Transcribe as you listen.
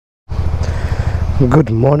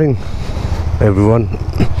Good morning, everyone.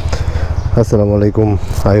 Assalamu alaikum.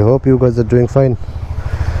 I hope you guys are doing fine.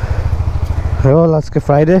 Well, আজকে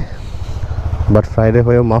Friday, but Friday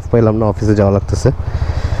হয়েও মাফ পাইলাম না, অফিসে যাওয়া লাগতেছে।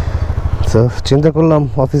 তো চিন্তা করলাম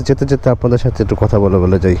অফিস যেতে যেতে আপনাদের সাথে একটু কথা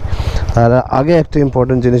বলে যাই। আর আগে একটা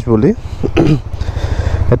ইম্পর্টেন্ট জিনিস বলি,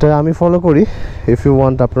 এটা আমি ফলো করি, ইফ ইউ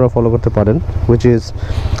ওয়ান্ট আপনারা ফলো করতে পারেন, হুইচ ইজ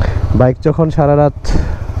বাইক যখন সারা রাত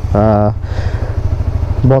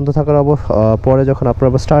বন্ধ থাকার পরে যখন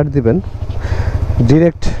আপনারা স্টার্ট দিবেন,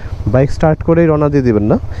 ডিরেক্ট বাইক স্টার্ট করেই রওনা দিয়ে দিবেন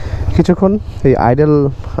না, কিছুক্ষণ এই আইডল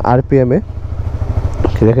আরপিএমে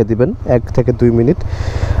রেখে দিবেন 1 থেকে 2 মিনিট।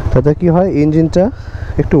 তাতে কি হয়, ইঞ্জিনটা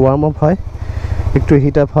একটু ওয়ার্ম আপ হয়, একটু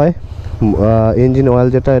হিট আপ হয়, ইঞ্জিন অয়েল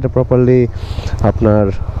যেটা এটা প্রপারলি আপনার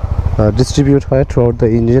ডিস্ট্রিবিউট হয় থ্রু আউট দ্য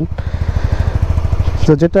ইঞ্জিন।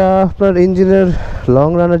 তো যেটা আপনার ইঞ্জিনের লং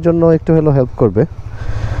রানের জন্য একটু হলেও হেল্প করবে।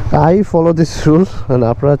 আই ফলো দিস রুল,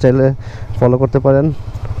 আপনারা চাইলে ফলো করতে পারেন।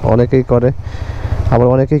 অনেকেই করে, আবার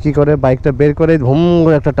অনেকেই কী করে, বাইকটা বের করে ধুম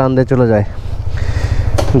করে একটা টান দিয়ে চলে যায়।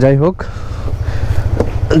 যাই হোক,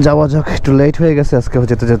 যাওয়া যাক, একটু লেট হয়ে গেছে আজকে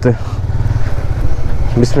যেতে যেতে।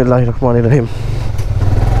 বিসমিল্লাহির রহমানির রহিম।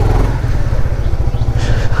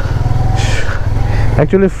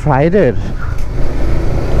 অ্যাকচুয়ালি ফ্রাইডের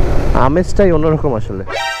আমেজটাই অন্যরকম আসলে।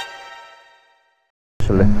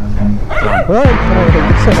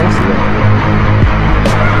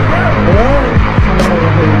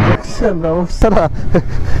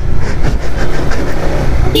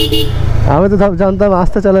 আমি তো জানতাম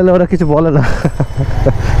আস্তে চালালে ওরা কিছু বলে না,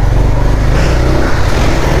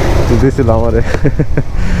 দিছিল আমারে।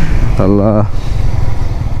 আল্লাহ,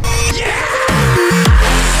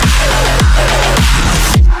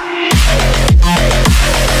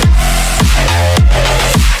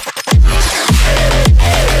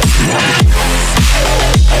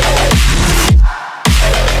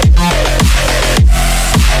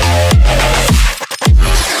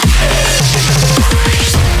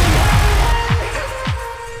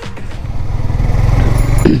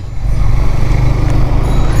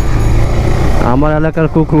 আমার এলাকার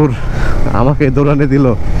কুকুর আমাকে দৌড়ানে দিল,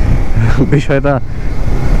 বিষয়টা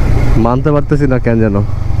মানতে পারতেছি না কেন যেন।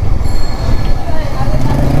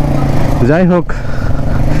 যাই হোক,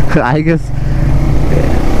 আই গেস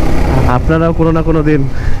আপনারাও কোনো না কোনো দিন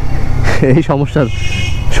এই সমস্যার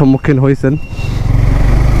সম্মুখীন হয়েছেন।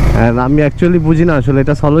 আমি অ্যাকচুয়ালি বুঝি না আসলে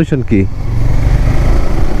এটা সলিউশন কি।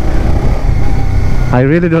 I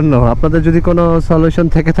really don't know. আপনাদের যদি কোনো সলিউশন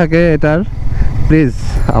থেকে থাকে এটার, প্লিজ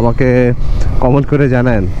আমাকে কমেন্ট করে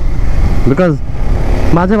জানান। বিকজ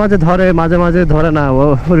মাঝে মাঝে ধরে, মাঝে মাঝে ধরে না, ও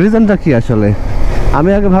রিজনটা কি আসলে। আমি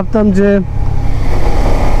আগে ভাবতাম যে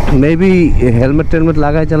মেবি হেলমেট টেলমেট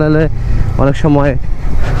লাগাই চালালে অনেক সময়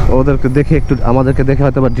ওদেরকে দেখে একটু, আমাদেরকে দেখে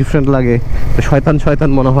হয়তো বা ডিফারেন্ট লাগে, শয়তান শয়তান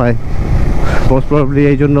মনে হয়, মোস্ট প্রবাবলি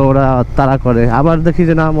এই জন্য ওরা তাড়া করে। আবার দেখি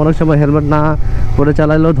যে না, অনেক সময় হেলমেট না পরে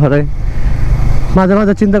চালাইলেও ধরে। মাঝে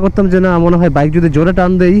মাঝে চিন্তা করতাম যে না, মনে হয় বাইক যদি জোরে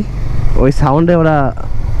টান দেই ওই সাউন্ডে ওরা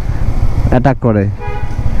অ্যাটাক করে।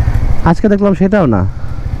 আজকে দেখলাম সেটাও না,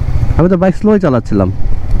 আমি তো বাইক স্লোই চালাচ্ছিলাম।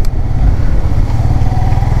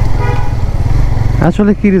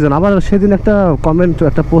 আসলে কী রিজন। আবার সেদিন একটা কমেন্ট,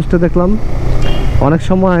 একটা পোস্টে দেখলাম, অনেক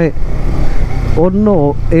সময় অন্য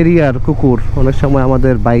এরিয়ার কুকুর অনেক সময়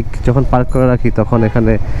আমাদের বাইক যখন পার্ক করে রাখি তখন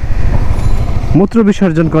এখানে মূত্র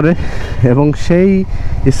বিসর্জন করে, এবং সেই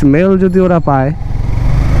স্মেল যদি ওরা পায়,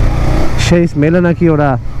 সেই স্মেলে নাকি ওরা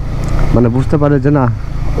মানে বুঝতে পারে যে না,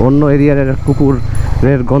 অন্য এরিয়ার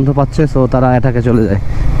কুকুরের গন্ধ পাচ্ছে, সো তারা অ্যাটাকে চলে যায়।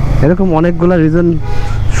 এরকম অনেকগুলো রিজন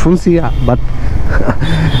শুনছি, but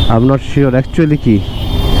I am not sure actually কি।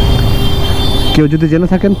 কেউ যদি জেনে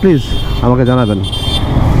থাকেন প্লিজ আমাকে জানাবেন।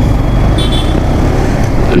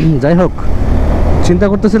 যাই হোক, চিন্তা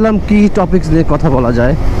করতেছিলাম কি টপিকস নিয়ে কথা বলা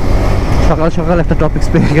যায়। সকাল সকাল একটা টপিকস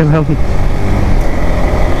পেয়ে গেলাম,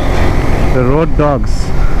 রোড ডগস।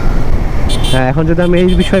 হ্যাঁ, এখন যদি আমি এই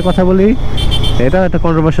বিষয়ে কথা বলি, এটা একটা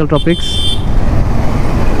কন্ট্রোভার্সিয়াল টপিকস।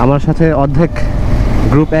 আমার সাথে অর্ধেক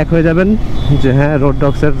গ্রুপ এক হয়ে যাবেন যে হ্যাঁ রোড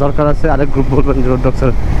ডগসের দরকার আছে, আরেক গ্রুপ বলবেন যে রোড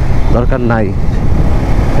ডগসের দরকার নাই।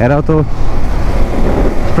 এরাও তো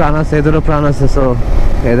প্রাণ আছে, এদেরও প্রাণ আছে, সো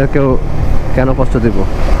এদেরকেও কেন কষ্ট দিব।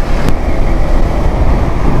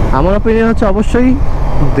 আমার অপিনিয়ন হচ্ছে অবশ্যই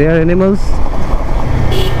দে আর অ্যানিমালস,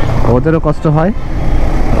 ওদেরও কষ্ট হয়,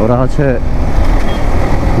 ওরা হচ্ছে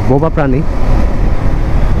বোবা প্রাণী।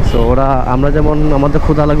 সো ওরা, আমরা যেমন আমাদের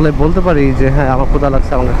ক্ষুধা লাগলে বলতে পারি যে হ্যাঁ আমার ক্ষুধা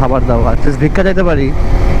লাগছে, আমাকে খাবার দাও, অ্যাটলিস্ট ভিক্ষা চাইতে পারি,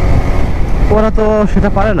 ওরা তো সেটা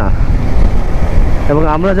পারে না। এবং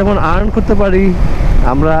আমরা যেমন আর্ন করতে পারি,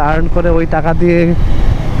 আমরা আর্ন করে ওই টাকা দিয়ে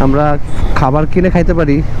আমরা খাবার কিনে খাইতে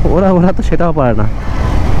পারি, ওরা তো সেটাও পারে না।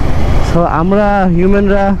 সো আমরা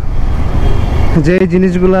হিউম্যানরা যে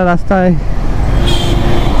জিনিসগুলো রাস্তায়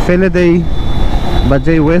ফেলে দেই বা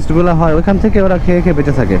যেই ওয়েস্টগুলো হয় ওইখান থেকে ওরা খেয়ে খেয়ে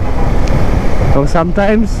বেঁচে থাকে। এবং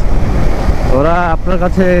সামটাইমস ওরা আপনার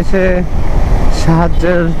কাছে এসে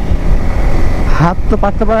সাহায্যের হাত তো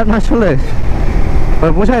পাততে পারে না, আসলে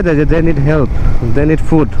ওরা বোঝাই দেয় যে they need help, they need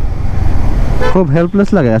food. খুব হেল্পলেস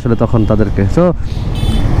লাগে আসলে তখন তাদেরকে। So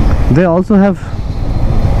they also have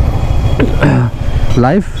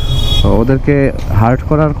life, ওদেরকে হার্ট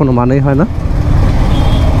করার কোনো মানেই হয় না।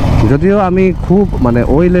 যদিও আমি খুব মানে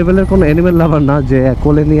ওই লেভেলের কোনো অ্যানিমেল লাভার না যে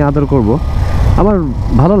কোলে নিয়ে আদর করব, আমার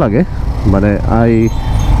ভালো লাগে, মানে আই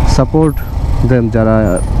সাপোর্ট দেম যারা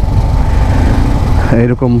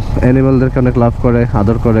এরকম অ্যানিমেলদেরকে অনেক লাভ করে,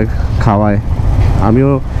 আদর করে, খাওয়ায়। আমিও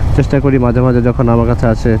চেষ্টা করি মাঝে মাঝে যখন আমার কাছে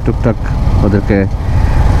আসে টুকটাক ওদেরকে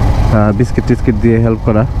বিস্কিট টিস্কিট দিয়ে হেল্প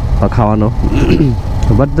করা বা খাওয়ানো।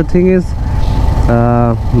 বাট দ্য থিং ইজ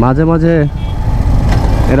মাঝে মাঝে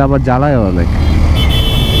এরা আবার জ্বালায়ও অনেক।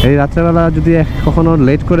 এই রাত্রেবেলা যদি কখনো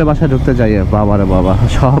লেট করে বাসায় ঢুকতে যাই, বাবারে বাবা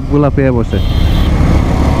সবগুলা পেয়ে বসে।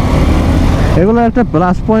 এগুলো একটা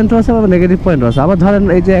প্লাস পয়েন্টও আছে বা নেগেটিভ পয়েন্টও আছে। আবার ধরেন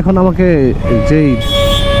এই যে এখন আমাকে যেই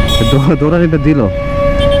দৌড়ানিটা দিল,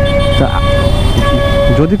 তা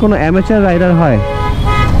যদি কোনো অ্যামেচার রাইডার হয়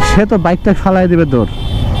সে তো বাইকটা ফালাই দিবে দৌড়,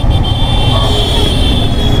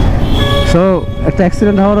 সো একটা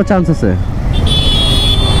অ্যাক্সিডেন্ট হওয়ারও চান্স আছে।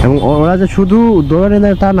 এবং ওরা যে শুধু দৌড়ানি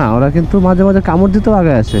দেয় তা না, ওরা কিন্তু মাঝে মাঝে কামড় দিতেও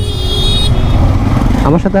আগে আসে।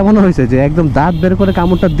 আমার সাথে এমনও হয়েছে যে একদম দাঁত বের করে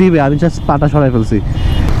কামড়টা দিবে, আমি জাস্ট পাটা সরাই ফেলছি।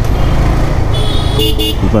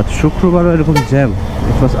 বাট শুক্রবারও এরকম জ্যাম,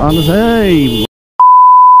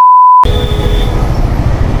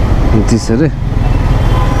 দিছে রে।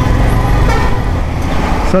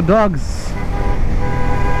 সো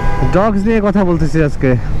ডগস নিয়ে কথা বলতেছি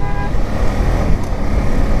আজকে।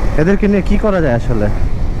 এদেরকে নিয়ে কি করা যায় আসলে?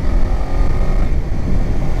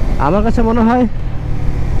 আমার কাছে মনে হয়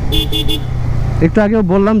একটু আগেও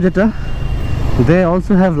বললাম যেটা, they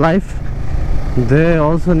also have life, they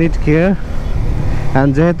also need care.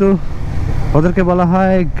 And যেহেতু ওদেরকে বলা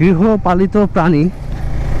হয় গৃহপালিত প্রাণী,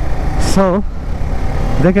 so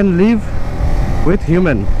they can live with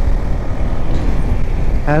human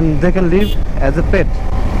and they can live as a pet.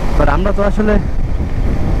 But আমরা তো আসলে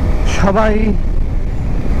সবাই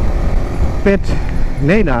পেট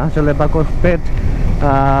নেই না আসলে, বা পেট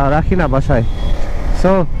রাখি না বাসায়।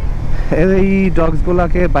 সো এই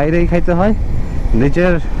ডগসগুলোকে বাইরেই খাইতে হয়,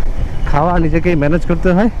 নিজের খাওয়া নিজেকেই ম্যানেজ করতে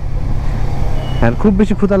হয়, আর খুব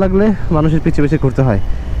বেশি ক্ষুধা লাগলে মানুষের পিছিয়ে পিছিয়ে ঘুরতে হয়।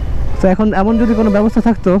 তো এখন এমন যদি কোনো ব্যবস্থা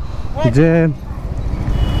থাকতো যে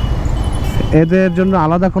এদের জন্য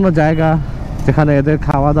আলাদা কোনো জায়গা যেখানে এদের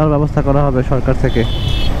খাওয়া দাওয়ার ব্যবস্থা করা হবে সরকার থেকে,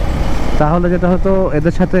 তাহলে যেটা হতো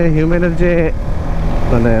এদের সাথে হিউম্যানের যে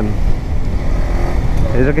মানে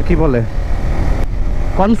এটাকে কি বলে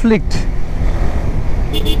কনফ্লিক্ট,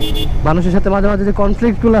 মানুষের সাথে মাঝে মাঝে যে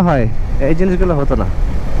কনফ্লিক্টগুলো হয় এই জিনিসগুলো হতো না।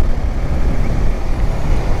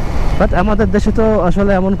 বাট আমাদের দেশে তো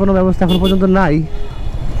আসলে এমন কোনো ব্যবস্থা এখন পর্যন্ত নাই।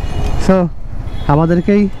 সো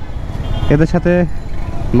আমাদেরকেই এদের সাথে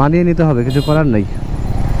মানিয়ে নিতে হবে, কিছু করার নেই।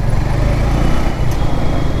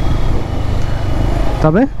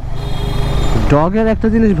 তবে ডগের একটা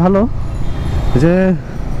জিনিস ভালো যে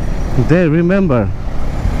দে রিমেম্বার।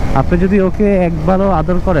 আপনি যদি ওকে একবারও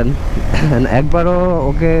আদর করেন, একবারও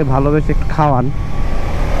ওকে ভালোবেসে একটু খাওয়ান,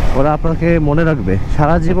 ওরা আপনাকে মনে রাখবে,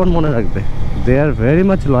 সারা জীবন মনে রাখবে। দে are very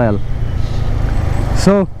much loyal.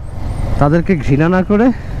 So তাদেরকে ঘৃণা না করে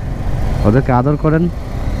ওদেরকে আদর করেন,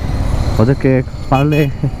 ওদেরকে পারলে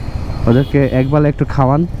ওদেরকে একবার একটু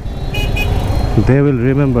খাওয়ান, দে উইল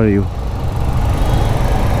রিমেম্বার ইউ।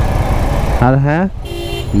 আর হ্যাঁ,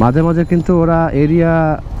 মাঝে মাঝে কিন্তু ওরা এরিয়া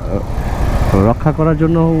রক্ষা করার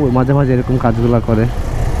জন্য মাঝে মাঝে এরকম কাজগুলো করে।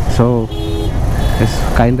 So it's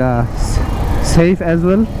kinda safe as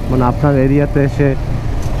well, মানে আপনার এরিয়াতে এসে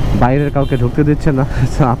বাইরের কাউকে ঢুকতে দিচ্ছে না,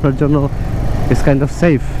 সো আপনার জন্য it's kind of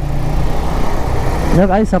safe.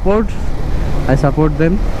 I support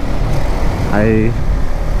them.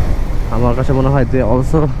 আমার কাছে মনে হয় দে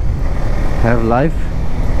অলসো হ্যাভ লাইফ,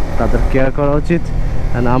 তাদের কেয়ার করা উচিত।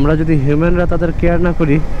 অ্যান্ড আমরা যদি হিউম্যানরা তাদের কেয়ার না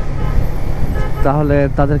করি তাহলে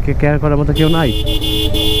তাদেরকে কেয়ার করার মতো কেউ নাই।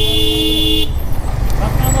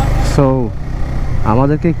 সো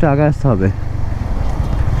আমাদেরকে একটু আগে আসতে হবে।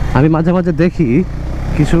 আমি মাঝে মাঝে দেখি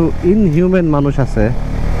কিছু ইনহিউম্যান মানুষ আছে,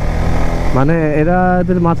 মানে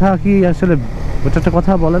এদের মাথা কি আসলে ওটা একটা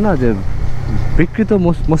কথা বলে না যে বিকৃত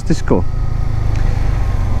মস্তিষ্ক।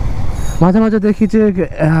 মাঝে মাঝে দেখি যে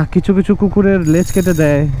কিছু কিছু কুকুরের লেজ কেটে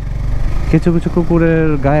দেয়, কিছু কিছু কুকুরের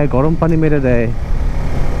গায়ে গরম পানি মেরে দেয়,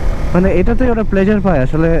 মানে এটাতে ওরা প্লেজার পায়।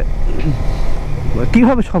 আসলে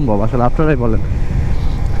কিভাবে সম্ভব আসলে আপনারাই বলেন।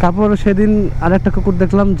 তারপর সেদিন আরেকটা কুকুর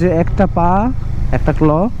দেখলাম যে একটা পা একটা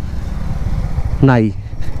ক্ল নাই,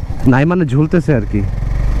 নাই মানে ঝুলতেছে আর কি,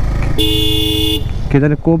 কে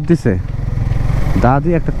জানে কোপ দিছে, দা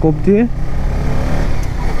দিয়ে একটা কোপ দিয়ে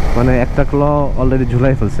মানে একটা ক্ল অলরেডি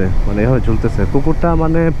ঝুলাই ফেলছে, মানে এভাবে ঝুলতেছে। কুকুরটা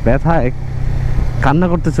মানে ব্যথায় কান্না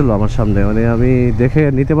করতেছিল আমার সামনে, মানে আমি দেখে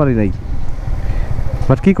নিতে পারি নাই,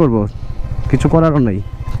 বাট কি করব, কিছু করারও নাই।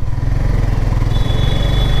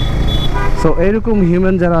 সো এইরকম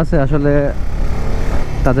হিউম্যান যারা আছে আসলে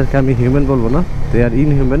তাদেরকে আমি হিউম্যান বলবো না, দে আর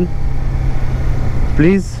ইনহিউম্যান।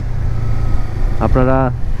 প্লিজ আপনারা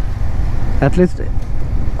অ্যাটলিস্ট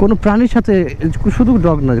কোনো প্রাণীর সাথে, শুধু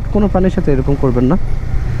ডগ না, কোনো প্রাণীর সাথে এরকম করবেন না,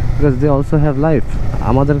 because they also have life.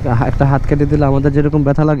 আমাদের একটা হাত কেটে দিলে আমাদের যেরকম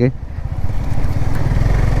ব্যথা লাগে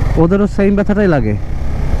ওদেরও সেম ব্যথাটাই লাগে।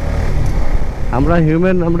 আমরা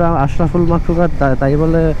হিউম্যান, আমরা আশরাফুল মাখলুকাত, তাই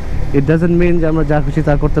বলে ইট ডাজন্ট মিন যে আমরা যা খুশি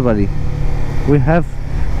তা করতে পারি। We have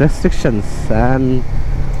restrictions and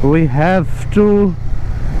we have to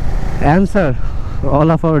answer all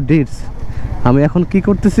of our deeds. আমি এখন কি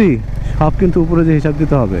করতেছি সব কিন্তু উপরে যে হিসাব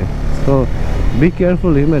দিতে হবে। So be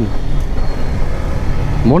careful human.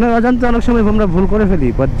 মনের অজান্তে অনেক সময় আমরা ভুল করে ফেলি,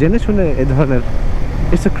 বাট জেনে শুনে এই ধরনের,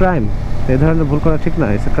 ইটস এ ক্রাইম। এই ধরনের ভুল করা ঠিক না,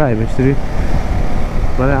 ইটস এ ক্রাইম।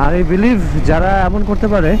 মানে আই বিলিভ যারা এমন করতে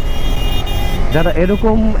পারে, যারা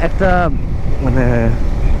এরকম একটা মানে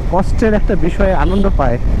কষ্টের একটা বিষয়ে আনন্দ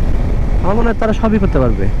পায়, আমার মনে হয় তারা সবই করতে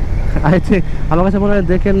পারবে। আই থিঙ্ক আমার কাছে মনে হয়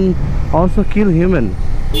they can also kill human.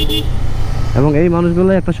 এবং এই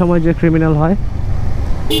মানুষগুলো একটা সময় যে ক্রিমিনাল হয়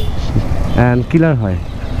অ্যান্ড কিলার হয়,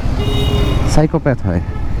 সাইকোপ্যাথ হয়।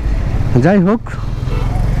 যাই হোক,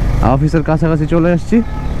 অফিসের কাছাকাছি চলে আসছি।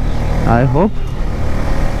 আই হোপ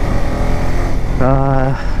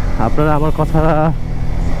আপনারা আমার কথা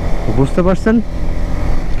বুঝতে পারছেন।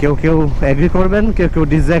 কেউ কেউ এগ্রি করবেন, কেউ কেউ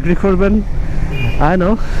ডিসএগ্রি করবেন, আই নো।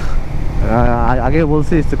 আগে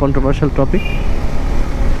বলছি it's a controversial topic.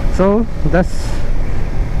 So that's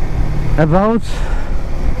about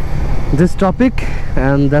this topic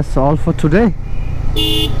and that's all for today.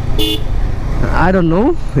 I don't know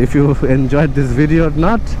if you enjoyed this video or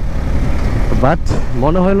not, but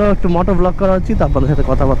মনে হলো একটু মোটো ব্লগ করা উচিত, আপনাদের সাথে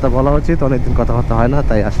কথাবার্তা বলা উচিত। অনেকদিন কথাবার্তা হয় না,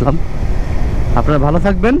 তাই আসলাম। আপনারা ভালো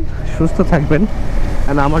থাকবেন, সুস্থ থাকবেন,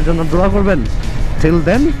 and আমার জন্য দোয়া করবেন। Till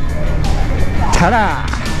then, ta-da!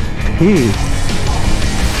 Peace.